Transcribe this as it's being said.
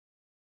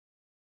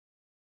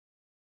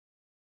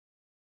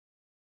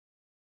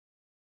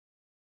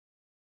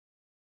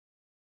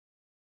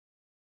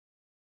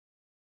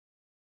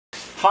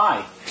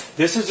Hi,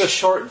 this is a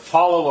short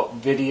follow-up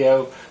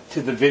video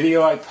to the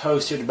video I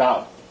posted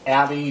about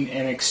adding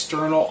an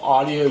external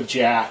audio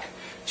jack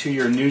to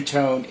your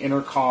NuTone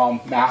Intercom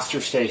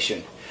Master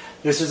Station.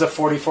 This is a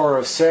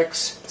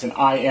 4406, it's an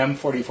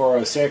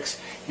IM4006.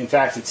 In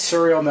fact, it's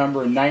serial number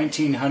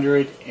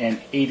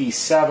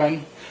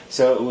 1987,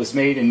 so it was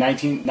made in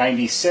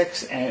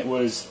 1996 and it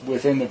was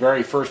within the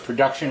very first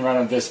production run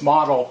of this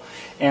model.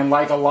 And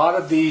like a lot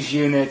of these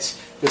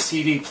units, the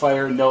CD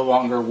player no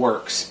longer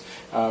works.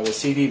 The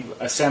CD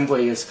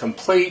assembly is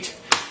complete,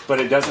 but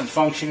it doesn't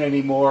function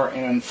anymore,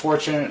 and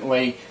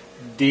unfortunately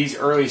these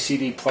early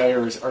CD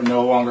players are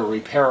no longer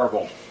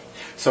repairable.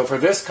 So for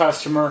this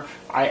customer,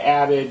 I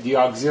added the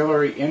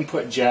auxiliary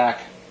input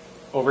jack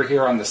over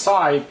here on the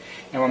side,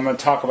 and I'm going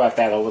to talk about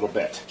that a little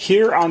bit.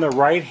 Here on the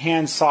right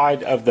hand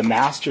side of the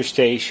master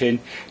station,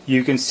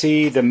 you can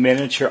see the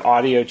miniature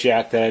audio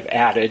jack that I've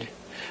added.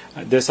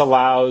 This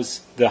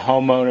allows the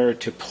homeowner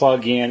to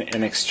plug in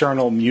an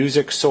external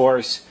music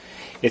source.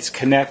 It's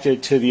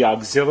connected to the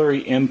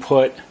auxiliary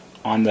input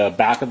on the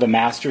back of the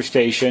master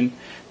station.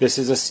 This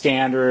is a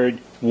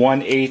standard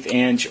 1/8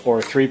 inch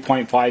or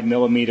 3.5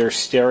 millimeter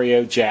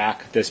stereo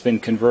jack that's been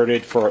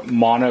converted for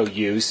mono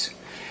use.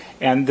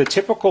 And the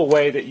typical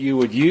way that you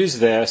would use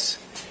this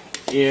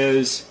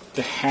is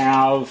to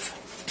have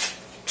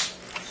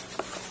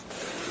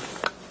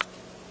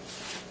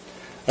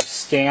a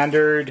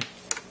standard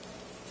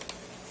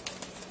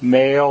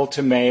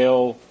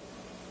male-to-male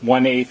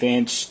 1/8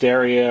 inch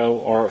stereo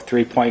or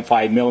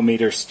 3.5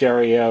 millimeter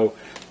stereo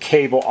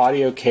cable,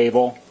 audio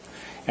cable,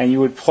 and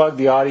you would plug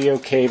the audio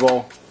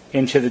cable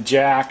into the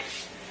jack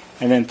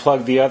and then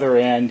plug the other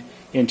end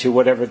into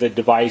whatever the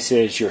device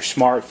is, your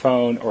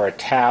smartphone or a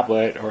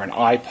tablet or an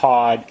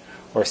iPod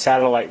or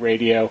satellite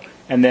radio,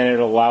 and then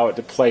it'll allow it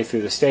to play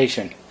through the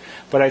station.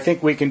 But I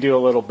think we can do a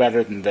little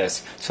better than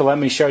this. So let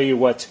me show you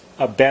what's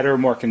a better,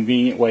 more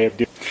convenient way of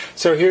doing it.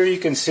 So here you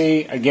can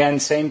see, again,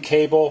 same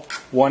cable.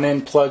 One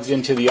end plugs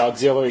into the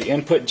auxiliary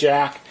input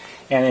jack.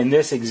 And in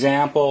this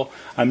example,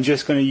 I'm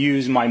just going to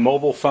use my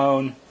mobile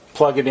phone,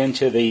 plug it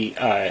into the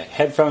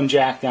headphone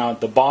jack down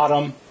at the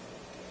bottom,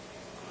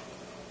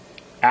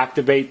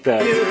 activate the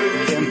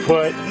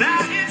input,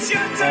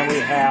 and we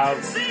have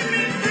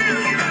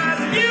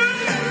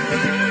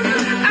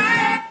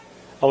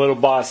a little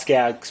Boss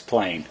Skaggs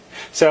playing.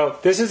 So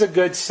this is a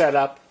good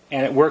setup,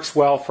 and it works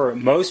well for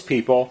most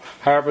people.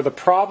 However, the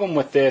problem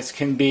with this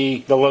can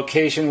be the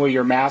location where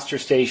your master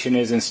station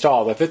is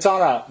installed. If it's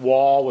on a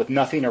wall with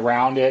nothing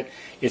around it,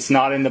 it's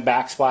not in the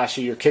backsplash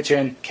of your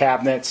kitchen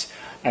cabinets,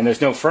 and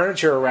there's no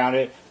furniture around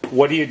it,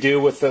 what do you do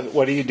with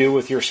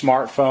your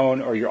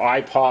smartphone or your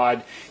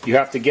iPod? You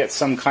have to get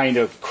some kind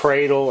of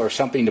cradle or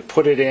something to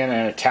put it in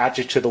and attach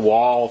it to the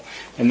wall,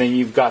 and then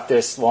you've got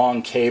this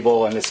long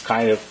cable and it's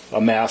kind of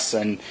a mess,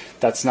 and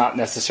that's not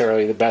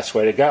necessarily the best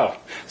way to go.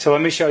 So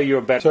let me show you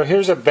a better. So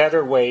here's a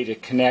better way to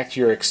connect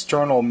your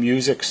external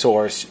music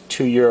source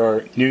to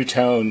your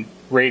NuTone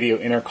radio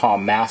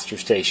intercom master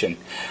station.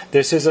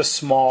 This is a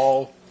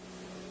small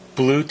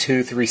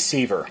Bluetooth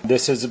receiver.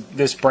 This is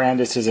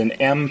an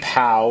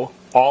MPOW.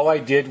 All I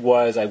did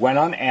was I went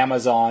on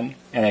Amazon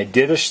and I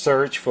did a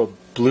search for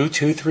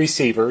Bluetooth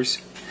receivers.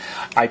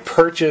 I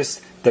purchased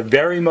the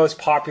very most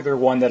popular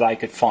one that I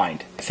could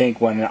find. I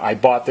think when I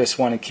bought this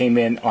one, it came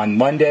in on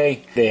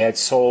Monday. They had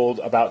sold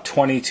about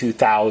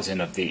 22,000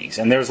 of these.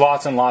 And there's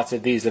lots and lots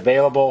of these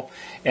available.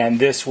 And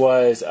this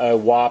was a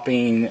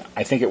whopping,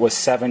 I think it was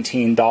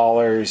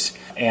 $17,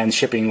 and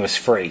shipping was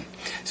free.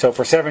 So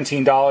for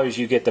 $17,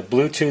 you get the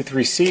Bluetooth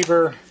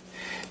receiver.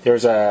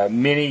 There's a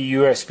mini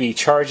USB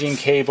charging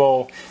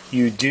cable.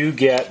 You do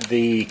get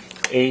the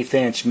 1/8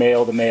 inch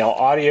male-to-male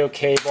audio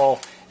cable.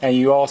 And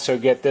you also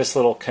get this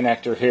little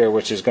connector here,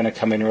 which is going to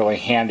come in really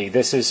handy.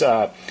 This is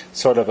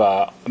sort of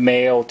a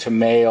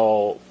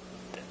male-to-male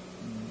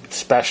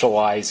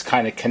specialized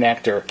kind of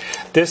connector.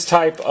 This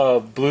type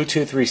of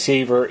Bluetooth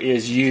receiver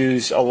is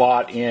used a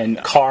lot in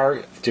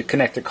to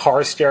connect to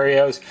car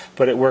stereos,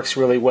 but it works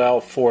really well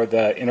for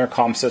the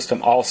intercom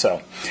system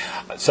also.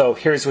 So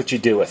here's what you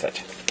do with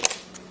it.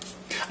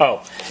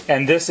 Oh,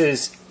 and this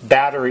is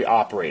battery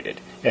operated.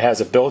 It has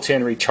a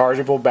built-in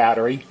rechargeable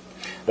battery.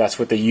 That's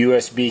what the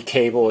USB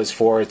cable is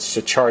for. It's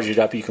to charge it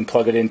up. You can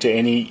plug it into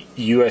any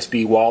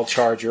USB wall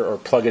charger or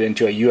plug it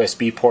into a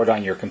USB port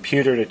on your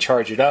computer to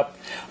charge it up.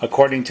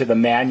 According to the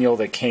manual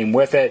that came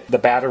with it, the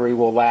battery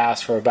will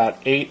last for about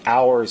 8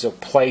 hours of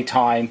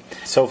playtime.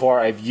 So far,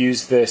 I've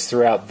used this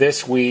throughout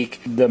this week.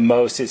 The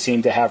most it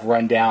seemed to have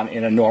run down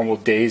in a normal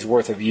day's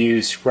worth of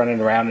use, running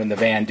around in the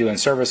van doing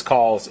service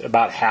calls,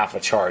 about half a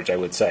charge, I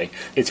would say.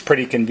 It's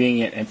pretty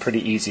convenient and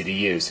pretty easy to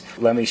use.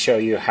 Let me show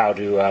you how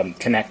to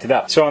connect it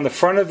up. So on the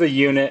front of the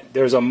unit,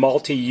 there's a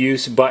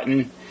multi-use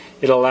button.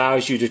 It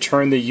allows you to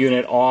turn the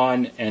unit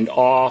on and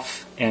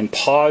off and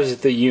pause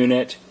the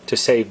unit to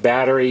save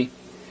battery.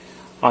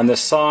 On the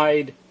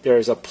side,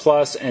 there's a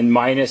plus and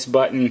minus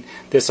button.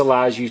 This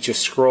allows you to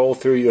scroll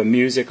through the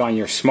music on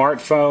your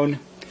smartphone.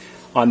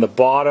 On the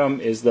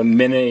bottom is the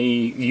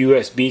mini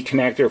USB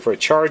connector for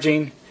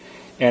charging.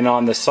 And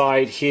on the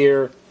side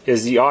here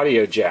is the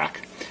audio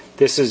jack.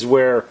 This is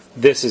where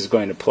this is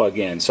going to plug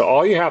in. So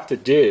all you have to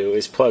do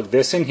is plug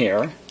this in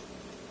here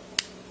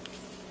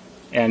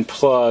and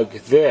plug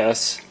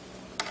this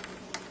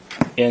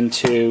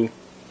into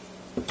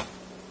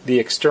the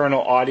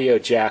external audio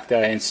jack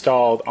that I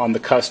installed on the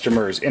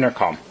customer's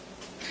intercom.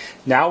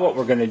 Now what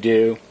we're going to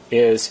do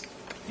is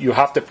you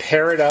have to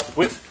pair it up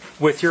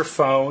with your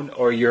phone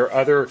or your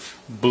other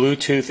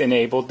Bluetooth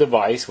enabled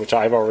device, which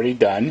I've already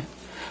done.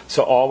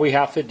 So all we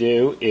have to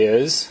do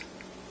is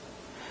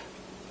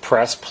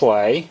press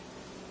play,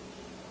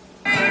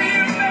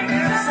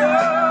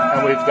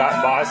 and we've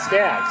got Boz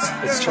Skaggs.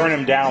 Let's turn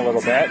him down a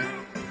little bit.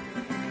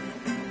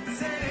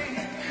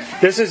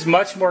 This is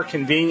much more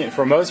convenient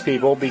for most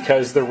people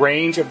because the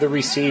range of the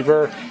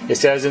receiver, it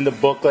says in the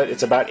booklet,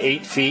 it's about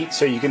 8 feet,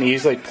 so you can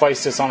easily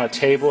place this on a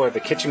table or the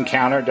kitchen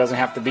counter. It doesn't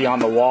have to be on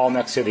the wall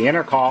next to the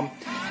intercom,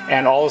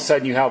 and all of a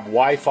sudden you have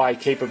Wi-Fi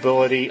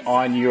capability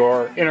on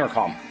your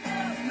intercom.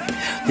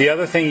 The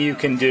other thing you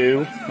can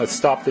do, let's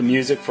stop the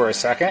music for a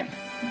second.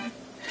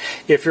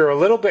 If you're a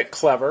little bit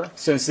clever,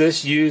 since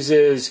this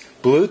uses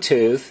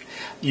Bluetooth,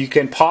 you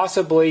can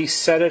possibly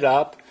set it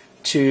up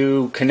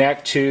to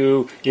connect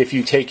to, if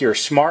you take your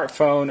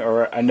smartphone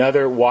or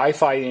another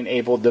Wi-Fi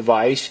enabled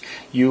device,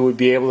 you would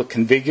be able to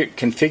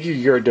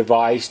configure your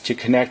device to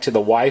connect to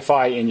the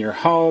Wi-Fi in your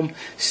home,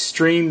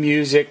 stream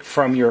music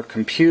from your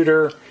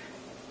computer,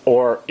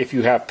 or if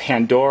you have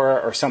Pandora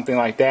or something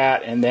like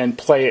that, and then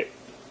play it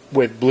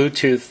with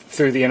Bluetooth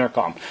through the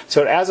intercom.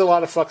 So it adds a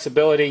lot of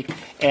flexibility,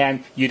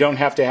 and you don't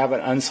have to have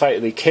an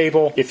unsightly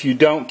cable. If you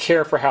don't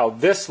care for how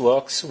this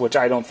looks, which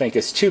I don't think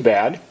is too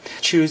bad,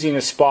 choosing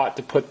a spot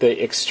to put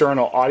the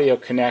external audio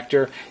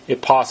connector,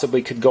 it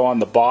possibly could go on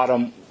the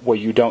bottom where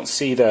you don't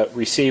see the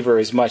receiver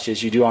as much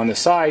as you do on the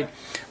side,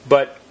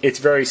 but it's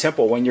very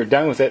simple. When you're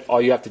done with it,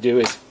 all you have to do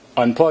is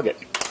unplug it.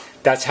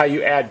 That's how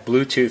you add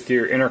Bluetooth to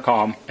your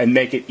intercom and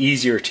make it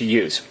easier to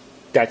use.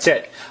 That's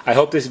it. I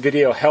hope this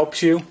video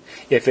helps you.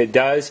 If it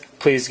does,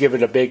 please give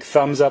it a big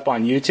thumbs up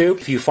on YouTube.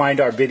 If you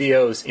find our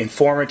videos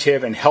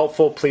informative and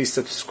helpful, please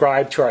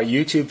subscribe to our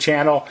YouTube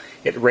channel.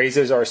 It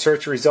raises our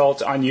search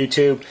results on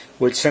YouTube,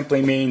 which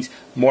simply means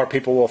more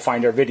people will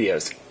find our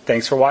videos.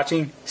 Thanks for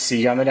watching.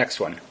 See you on the next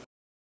one.